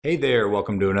Hey there,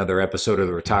 welcome to another episode of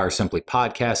the Retire Simply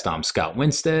podcast. I'm Scott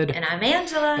Winstead. And I'm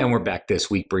Angela. And we're back this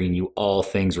week bringing you all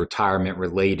things retirement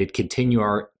related,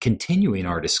 continuing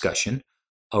our discussion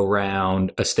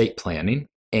around estate planning.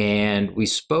 And we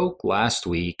spoke last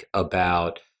week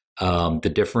about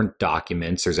the different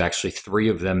documents. There's actually three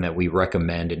of them that we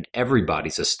recommend in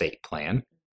everybody's estate plan.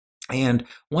 And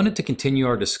wanted to continue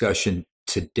our discussion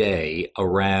today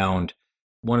around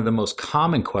one of the most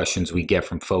common questions we get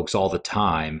from folks all the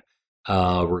time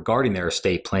regarding their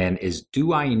estate plan is,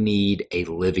 do I need a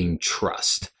living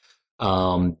trust?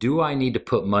 Do I need to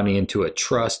put money into a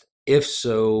trust? If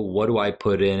so, what do I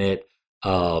put in it?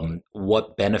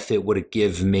 What benefit would it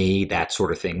give me? That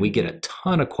sort of thing. We get a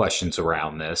ton of questions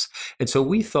around this. And so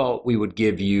we thought we would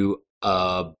give you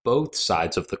both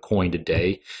sides of the coin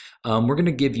today. We're going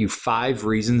to give you 5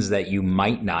 reasons that you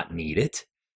might not need it.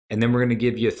 And then we're going to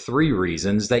give you 3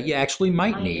 reasons that you actually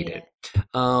might need it.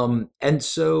 And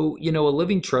so, a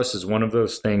living trust is one of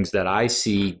those things that I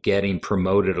see getting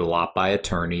promoted a lot by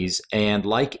attorneys. And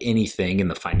like anything in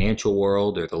the financial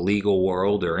world or the legal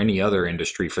world or any other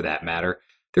industry for that matter,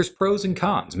 there's pros and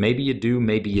cons. Maybe you do,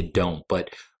 maybe you don't.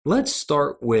 But let's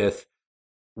start with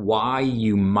why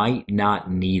you might not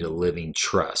need a living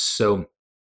trust. So,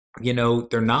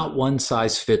 they're not one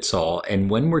size fits all. And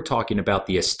when we're talking about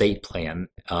the estate plan,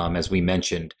 as we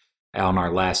mentioned on our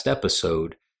last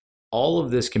episode, all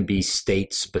of this can be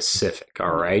state specific.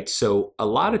 All right. So a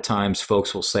lot of times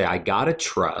folks will say, I got a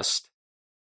trust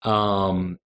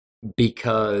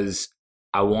because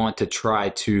I want to try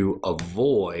to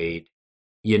avoid,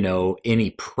 any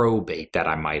probate that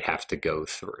I might have to go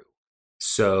through.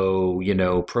 So,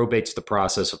 probate's the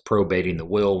process of probating the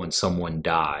will when someone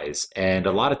dies. And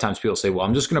a lot of times people say, well,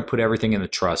 I'm just going to put everything in the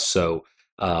trust so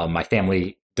my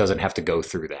family doesn't have to go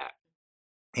through that.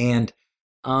 And,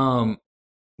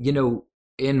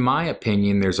 in my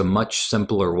opinion, there's a much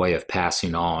simpler way of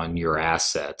passing on your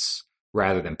assets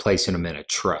rather than placing them in a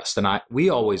trust. And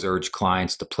we always urge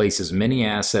clients to place as many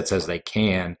assets as they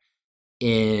can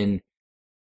in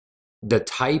the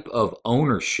type of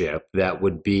ownership that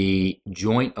would be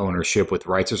joint ownership with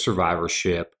rights of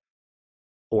survivorship,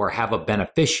 or have a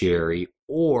beneficiary,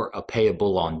 or a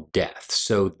payable on death.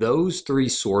 So those 3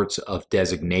 sorts of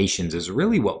designations is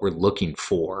really what we're looking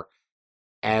for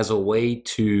as a way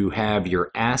to have your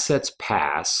assets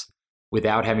pass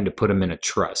without having to put them in a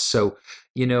trust. So,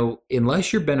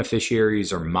 unless your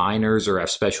beneficiaries are minors or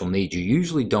have special needs, you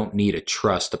usually don't need a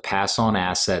trust to pass on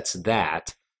assets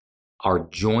that are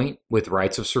joint with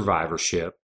rights of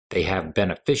survivorship, they have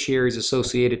beneficiaries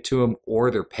associated to them, or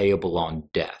they're payable on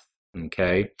death.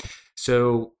 Okay.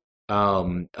 So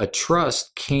a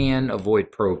trust can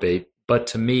avoid probate, but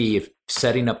to me, if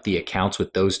setting up the accounts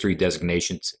with those 3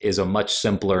 designations is a much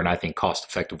simpler and I think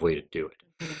cost-effective way to do it.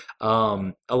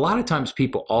 A lot of times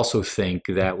people also think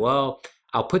that, well,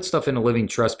 I'll put stuff in a living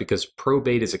trust because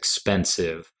probate is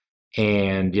expensive.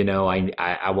 And,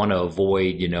 I want to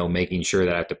avoid, making sure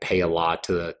that I have to pay a lot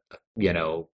to the,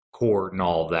 court and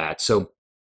all of that. So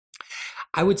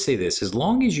I would say this, as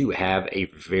long as you have a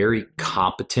very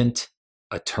competent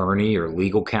attorney or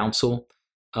legal counsel,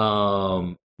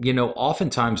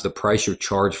 oftentimes the price you're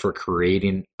charged for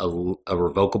creating a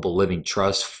revocable living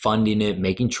trust, funding it,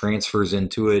 making transfers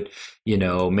into it,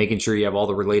 making sure you have all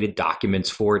the related documents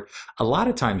for it, a lot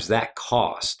of times that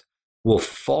cost will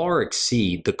far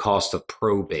exceed the cost of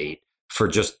probate for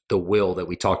just the will that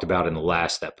we talked about in the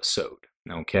last episode.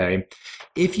 Okay.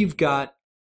 If you've got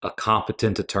a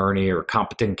competent attorney or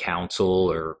competent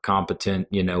counsel or competent,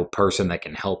 person that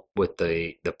can help with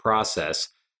the process,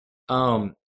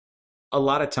 a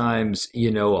lot of times,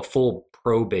 a full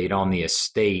probate on the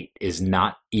estate is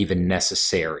not even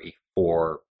necessary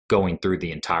for going through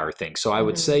the entire thing. So I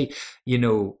would say,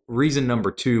 reason number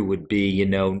 2 would be,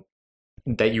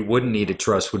 that you wouldn't need a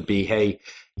trust would be, hey,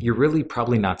 you're really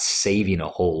probably not saving a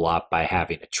whole lot by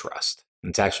having a trust.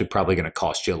 It's actually probably going to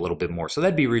cost you a little bit more. So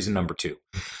that'd be reason number 2.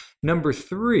 Number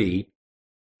 3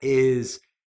 is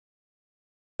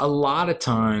a lot of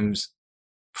times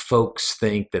folks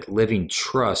think that living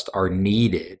trusts are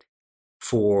needed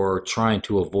for trying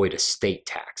to avoid estate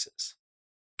taxes.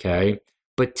 Okay.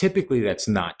 But typically that's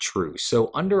not true.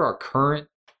 So under our current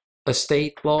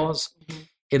estate laws,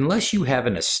 unless you have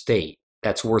an estate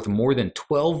that's worth more than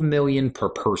 $12 million per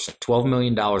person, $12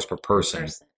 million per person,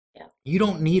 Yeah. you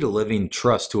don't need a living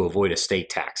trust to avoid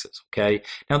estate taxes. Okay.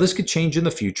 Now this could change in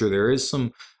the future. There is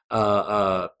some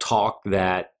talk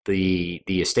that the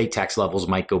estate tax levels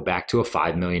might go back to a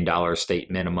 $5 million estate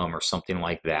minimum or something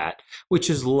like that, which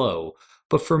is low.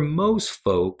 But for most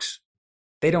folks,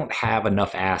 they don't have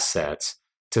enough assets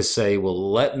to say,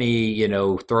 well, let me,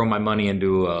 throw my money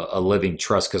into a living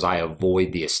trust because I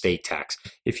avoid the estate tax.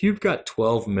 If you've got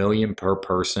 12 million per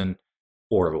person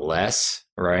or less,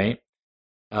 right?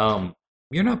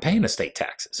 You're not paying estate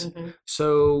taxes. Mm-hmm.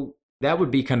 So that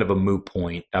would be kind of a moot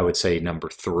point, I would say, number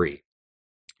 3.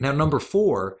 Now, number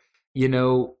 4,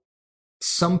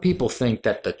 some people think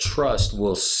that the trust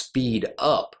will speed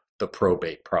up the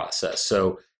probate process.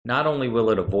 So not only will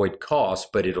it avoid costs,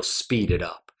 but it'll speed it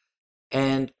up.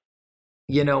 And,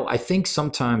 I think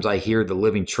sometimes I hear the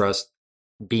living trust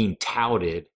being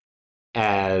touted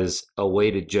as a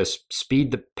way to just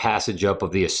speed the passage up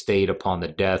of the estate upon the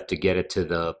death to get it to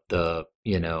the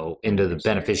into the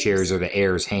beneficiaries or the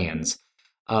heirs' hands.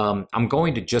 I'm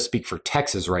going to just speak for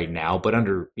Texas right now, but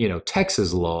under,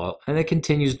 Texas law, and it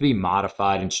continues to be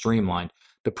modified and streamlined,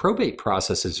 the probate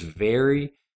process is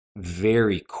very,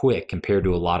 very quick compared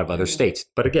to a lot of other states.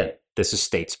 But again, this is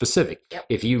state specific. Yep.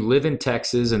 If you live in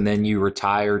Texas and then you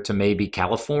retire to maybe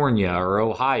California or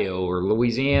Ohio or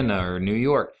Louisiana or New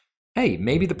York, hey,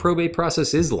 maybe the probate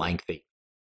process is lengthy.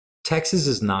 Texas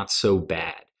is not so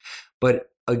bad.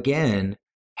 But again,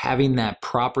 having that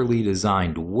properly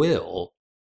designed will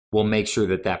make sure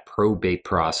that probate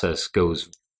process goes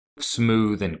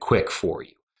smooth and quick for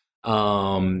you.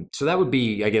 So that would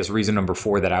be, I guess, reason number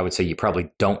 4 that I would say you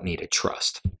probably don't need a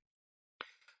trust.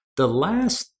 The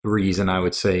last reason I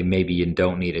would say maybe you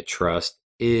don't need a trust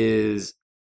is,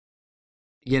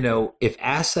 if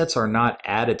assets are not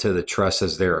added to the trust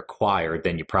as they're acquired,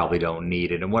 then you probably don't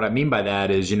need it. And what I mean by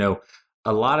that is,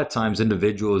 a lot of times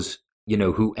individuals,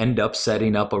 who end up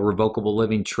setting up a revocable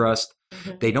living trust,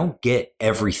 mm-hmm. they don't get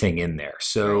everything in there.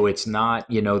 So It's not,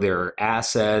 their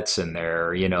assets and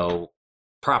their,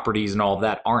 properties and all of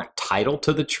that aren't titled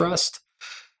to the trust.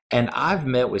 And I've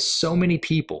met with so many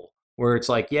people where it's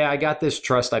like, yeah, I got this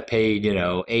trust I paid,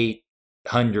 $800,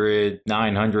 $900,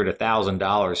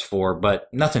 $1,000 for, but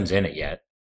nothing's in it yet.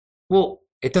 Well,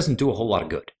 it doesn't do a whole lot of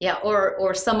good. Yeah,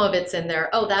 or some of it's in there.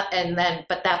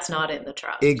 But that's not in the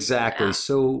trust. Exactly. Yeah.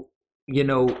 So,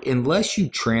 unless you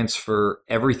transfer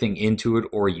everything into it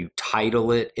or you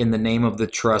title it in the name of the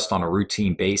trust on a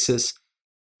routine basis,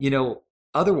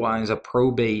 otherwise a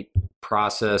probate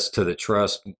process to the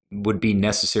trust would be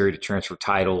necessary to transfer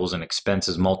titles and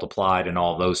expenses multiplied and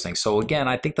all those things. So again,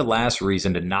 I think the last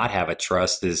reason to not have a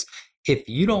trust is if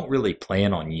you don't really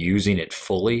plan on using it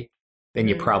fully, then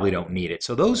you probably don't need it.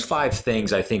 So those 5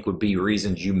 things I think would be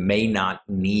reasons you may not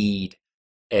need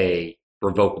a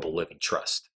revocable living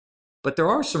trust. But there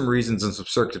are some reasons and some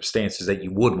circumstances that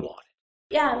you would want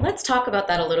it. Yeah, let's talk about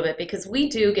that a little bit because we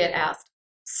do get asked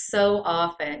so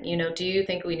often, do you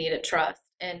think we need a trust?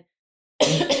 And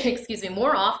excuse me,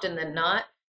 more often than not,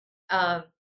 the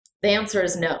answer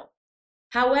is no.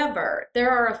 However,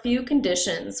 there are a few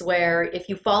conditions where if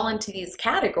you fall into these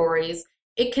categories,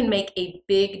 it can make a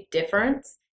big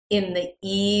difference in the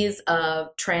ease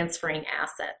of transferring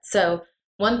assets. So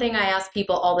one thing I ask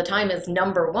people all the time is,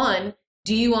 number 1,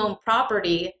 do you own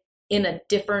property in a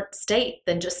different state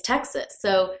than just Texas?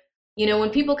 So,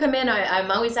 when people come in, I'm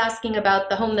always asking about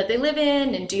the home that they live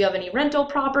in and do you have any rental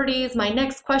properties? My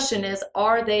next question is,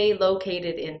 are they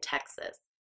located in Texas?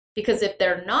 Because if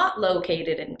they're not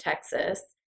located in Texas,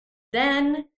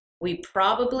 then we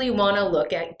probably want to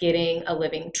look at getting a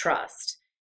living trust.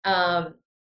 It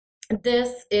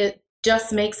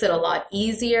just makes it a lot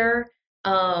easier.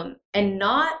 And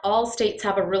not all states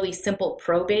have a really simple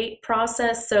probate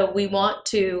process. So we want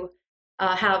to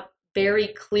have very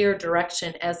clear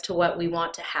direction as to what we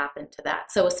want to happen to that.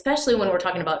 So especially when we're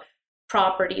talking about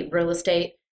property, real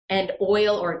estate, and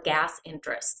oil or gas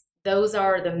interests. Those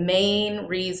are the main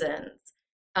reasons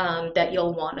that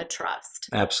you'll want to trust.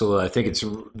 Absolutely. I think it's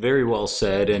very well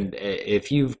said. And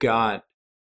if you've got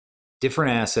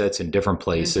different assets in different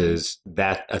places,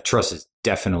 that a trust is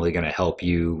definitely going to help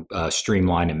you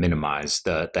streamline and minimize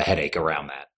the headache around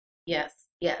that. Yes.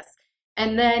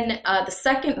 And then the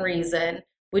second reason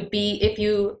would be if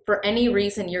you, for any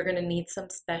reason, you're going to need some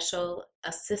special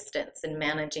assistance in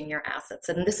managing your assets.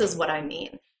 And this is what I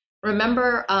mean.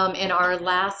 Remember in our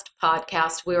last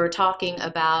podcast, we were talking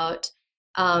about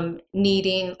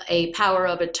needing a power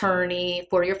of attorney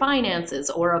for your finances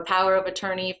or a power of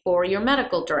attorney for your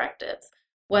medical directives.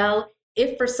 Well,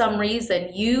 if for some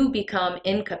reason you become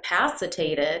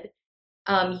incapacitated,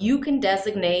 you can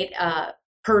designate a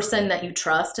person that you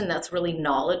trust and that's really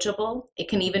knowledgeable. It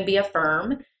can even be a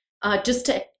firm, just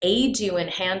to aid you in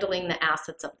handling the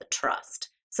assets of the trust.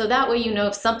 So that way,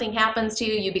 if something happens to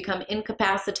you, you become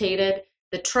incapacitated,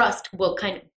 the trust will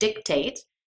kind of dictate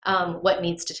what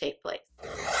needs to take place.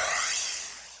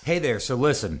 Hey there. So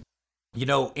listen, You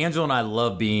know, Angela and I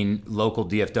love being local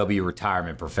DFW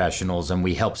retirement professionals, and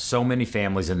we help so many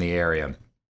families in the area.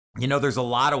 You know, there's a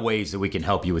lot of ways that we can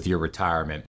help you with your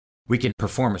retirement. We can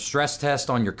perform a stress test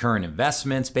on your current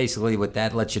investments. Basically, what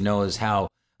that lets you know is how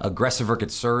aggressive or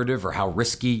conservative or how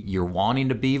risky you're wanting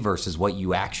to be versus what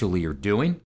you actually are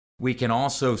doing. We can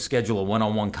also schedule a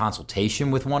one-on-one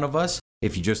consultation with one of us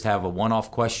if you just have a one-off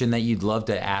question that you'd love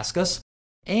to ask us.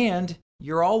 And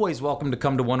you're always welcome to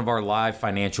come to one of our live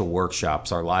financial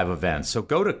workshops, our live events. So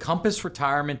go to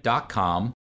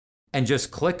compassretirement.com and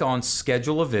just click on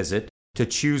schedule a visit to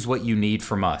choose what you need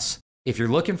from us. If you're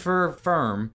looking for a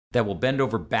firm that will bend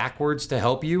over backwards to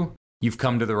help you, you've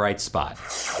come to the right spot.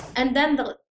 And then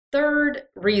the third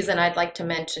reason I'd like to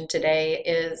mention today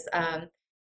is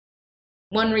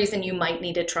one reason you might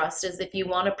need a trust is if you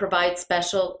want to provide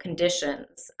special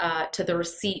conditions to the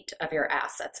receipt of your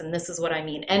assets. And this is what I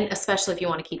mean, and especially if you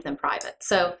want to keep them private.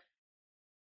 So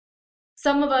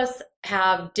some of us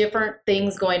have different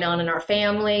things going on in our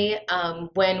family.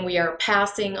 When we are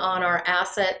passing on our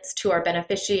assets to our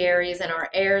beneficiaries and our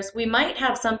heirs, we might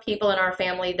have some people in our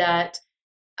family that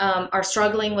are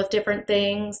struggling with different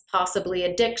things, possibly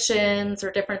addictions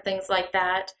or different things like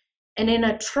that. And in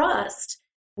a trust,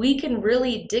 we can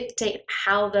really dictate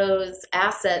how those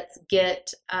assets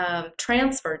get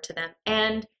transferred to them.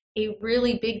 And a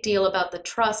really big deal about the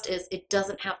trust is it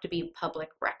doesn't have to be public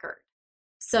record.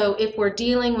 So if we're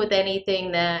dealing with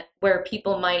anything where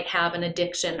people might have an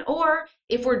addiction, or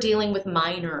if we're dealing with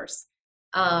minors,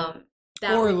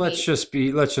 let's just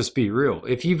be real.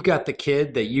 If you've got the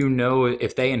kid that you know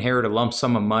if they inherit a lump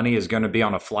sum of money is going to be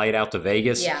on a flight out to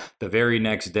Vegas the very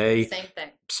next day, same thing,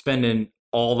 spending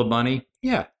all the money,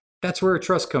 that's where a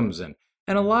trust comes in.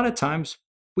 And a lot of times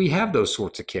we have those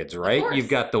sorts of kids, right? You've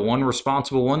got the one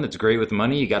responsible one that's great with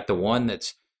money. You got the one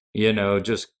that's,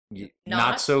 just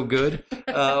not so good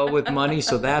with money.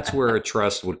 So that's where a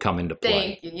trust would come into play.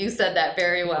 Thank you. You said that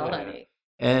very well, honey.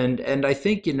 And I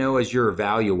think, as you're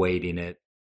evaluating it,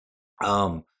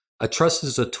 a trust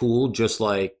is a tool just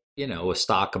like, a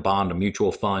stock, a bond, a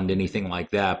mutual fund, anything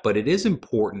like that. But it is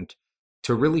important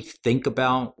to really think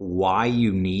about why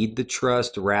you need the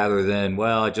trust rather than,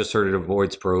 well, I just heard it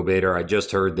avoids probate, or I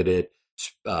just heard that it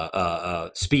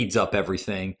speeds up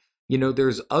everything.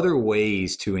 There's other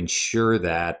ways to ensure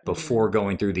that before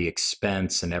going through the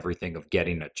expense and everything of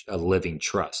getting a living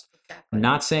trust. Exactly.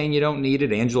 Not saying you don't need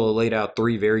it. Angela laid out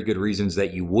 3 very good reasons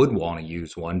that you would want to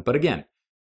use one. But again,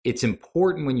 it's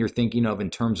important when you're thinking of in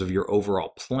terms of your overall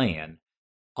plan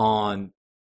on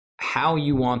how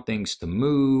you want things to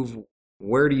move,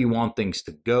 where do you want things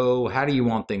to go, how do you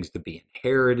want things to be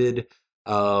inherited,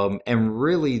 and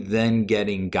really then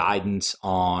getting guidance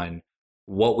on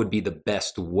what would be the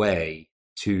best way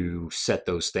to set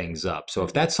those things up. So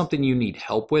if that's something you need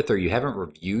help with or you haven't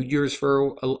reviewed yours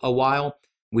for a while,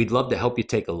 we'd love to help you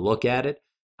take a look at it.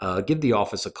 Give the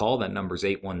office a call. That number is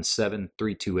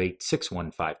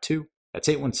 817-328-6152. That's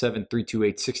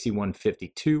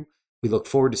 817-328-6152. We look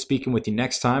forward to speaking with you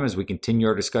next time as we continue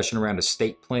our discussion around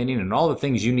estate planning and all the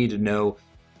things you need to know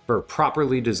for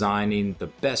properly designing the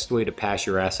best way to pass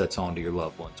your assets on to your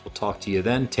loved ones. We'll talk to you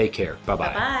then. Take care.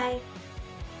 Bye-bye. Bye-bye.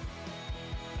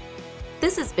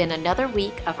 This has been another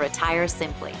week of Retire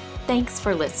Simply. Thanks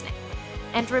for listening.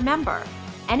 And remember,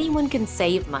 anyone can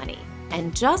save money,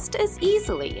 and just as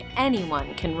easily,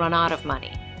 anyone can run out of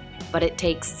money. But it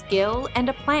takes skill and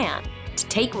a plan to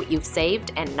take what you've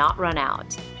saved and not run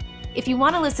out. If you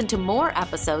want to listen to more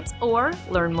episodes or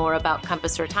learn more about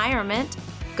Compass Retirement,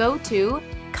 go to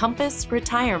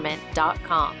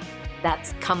compassretirement.com.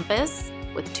 That's Compass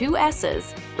with 2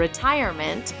 S's,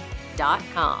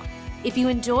 retirement.com. If you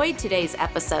enjoyed today's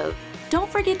episode, don't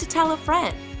forget to tell a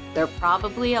friend. They're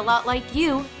probably a lot like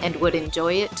you and would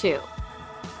enjoy it too.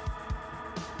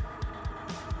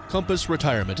 Compass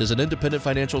Retirement is an independent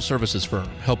financial services firm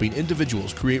helping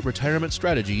individuals create retirement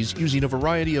strategies using a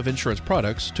variety of insurance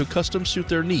products to custom suit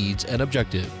their needs and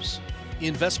objectives.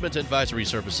 Investment advisory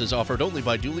services offered only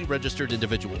by duly registered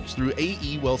individuals through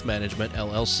AE Wealth Management,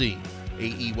 LLC.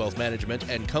 AE Wealth Management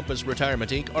and Compass Retirement,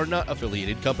 Inc. are not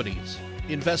affiliated companies.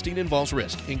 Investing involves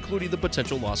risk, including the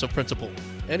potential loss of principal.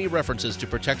 Any references to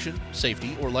protection,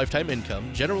 safety, or lifetime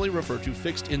income generally refer to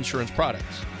fixed insurance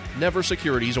products, never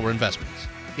securities or investments.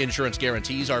 Insurance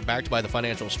guarantees are backed by the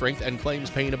financial strength and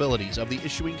claims-paying abilities of the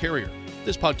issuing carrier.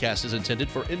 This podcast is intended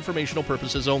for informational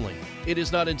purposes only. It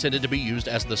is not intended to be used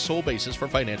as the sole basis for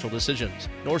financial decisions,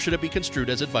 nor should it be construed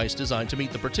as advice designed to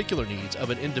meet the particular needs of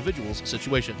an individual's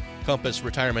situation. Compass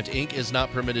Retirement, Inc. is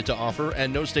not permitted to offer,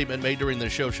 and no statement made during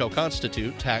this show shall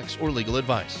constitute tax or legal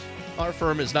advice. Our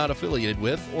firm is not affiliated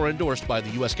with or endorsed by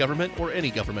the U.S. government or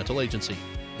any governmental agency.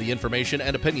 The information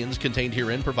and opinions contained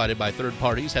herein provided by third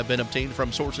parties have been obtained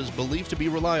from sources believed to be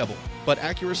reliable, but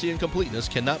accuracy and completeness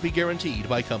cannot be guaranteed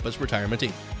by Compass Retirement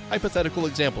Inc. Hypothetical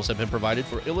examples have been provided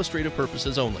for illustrative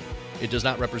purposes only. It does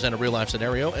not represent a real-life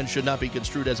scenario and should not be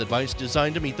construed as advice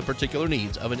designed to meet the particular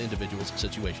needs of an individual's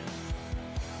situation.